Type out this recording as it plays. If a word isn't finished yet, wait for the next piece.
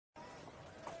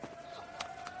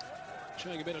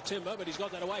Showing a bit of timber, but he's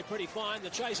got that away pretty fine. The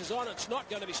chase is on. It's not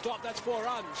going to be stopped. That's 4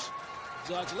 runs.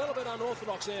 So it's a little bit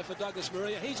unorthodox there for Dougie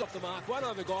Marillier. He's off the mark. 1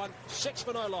 over gone. 6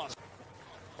 for no loss.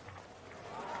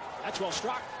 That's well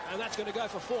struck, and that's going to go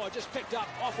for 4. Just picked up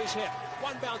off his hip.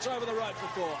 1 bounce over the road for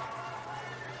 4.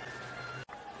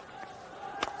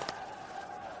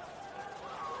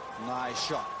 Nice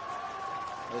shot.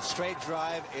 The straight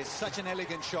drive is such an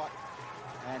elegant shot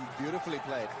and beautifully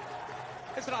played.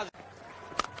 That's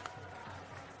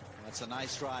a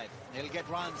nice drive. He'll get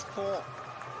runs. 4. A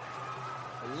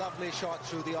lovely shot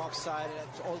through the offside.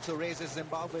 It also raises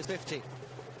Zimbabwe's 50.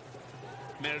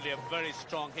 Marillier, very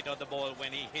strong hit on the ball.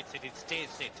 When he hits it, it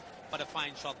stays hit. But a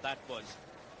fine shot that was.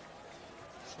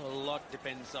 So a lot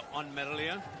depends on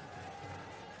Marillier.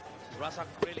 Razzaq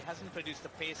really hasn't produced the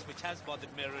pace which has bothered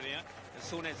Marillier. As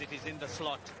soon as it is in the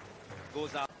slot,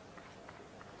 goes out.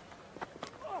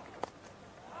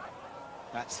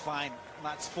 That's fine.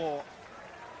 That's 4.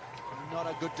 Not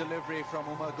a good delivery from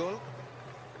Umar Gul.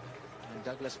 And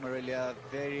Dougie Marillier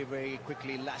very, very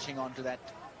quickly lashing onto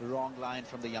that wrong line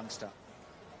from the youngster.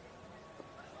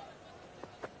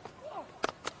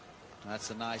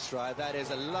 That's a nice drive. That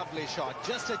is a lovely shot.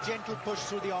 Just a gentle push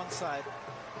through the onside.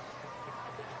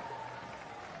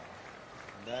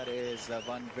 That is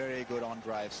one very good on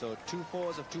drive. So 2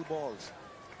 fours of 2 balls.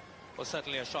 Well,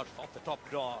 certainly a shot off the top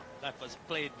draw that was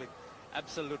played with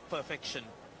absolute perfection,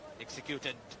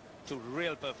 executed to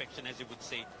real perfection, as you would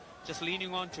say. Just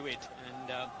leaning onto it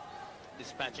and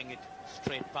dispatching it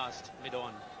straight past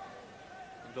mid-on.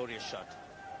 Glorious shot.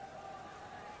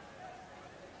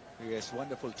 Yes,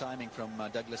 wonderful timing from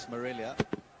Dougie Marillier.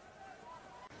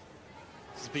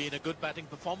 It's been a good batting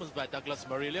performance by Dougie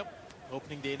Marillier,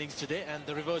 opening the innings today, and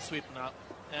the reverse sweep now.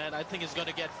 And I think he's going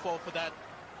to get 4 for that.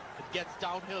 It gets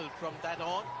downhill from that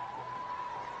on.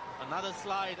 Another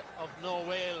slide of no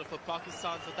whale for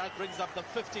Pakistan, so that brings up the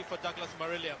 50 for Dougie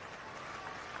Marillier.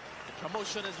 The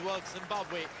promotion has worked.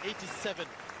 Zimbabwe 87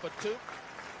 for 2.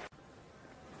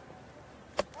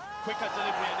 Quicker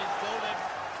delivery and he's bowled in.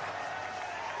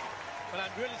 But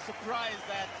I'm really surprised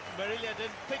that Marillier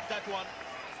didn't pick that one.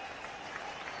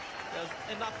 There's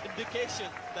enough indication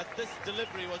that this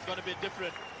delivery was going to be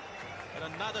different. And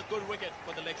another good wicket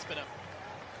for the leg spinner.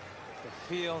 The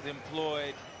field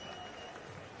employed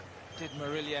did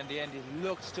Marillier in the end. He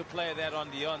looked to play that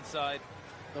on the onside.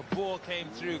 The ball came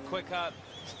through quicker.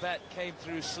 His bat came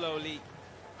through slowly.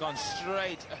 Gone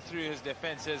straight through his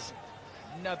defences.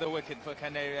 Another wicket for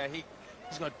Kaneria.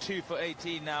 He's got 2 for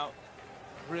 18 now.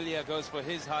 Marillier goes for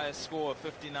his highest score of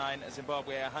 59.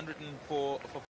 Zimbabwe 104 for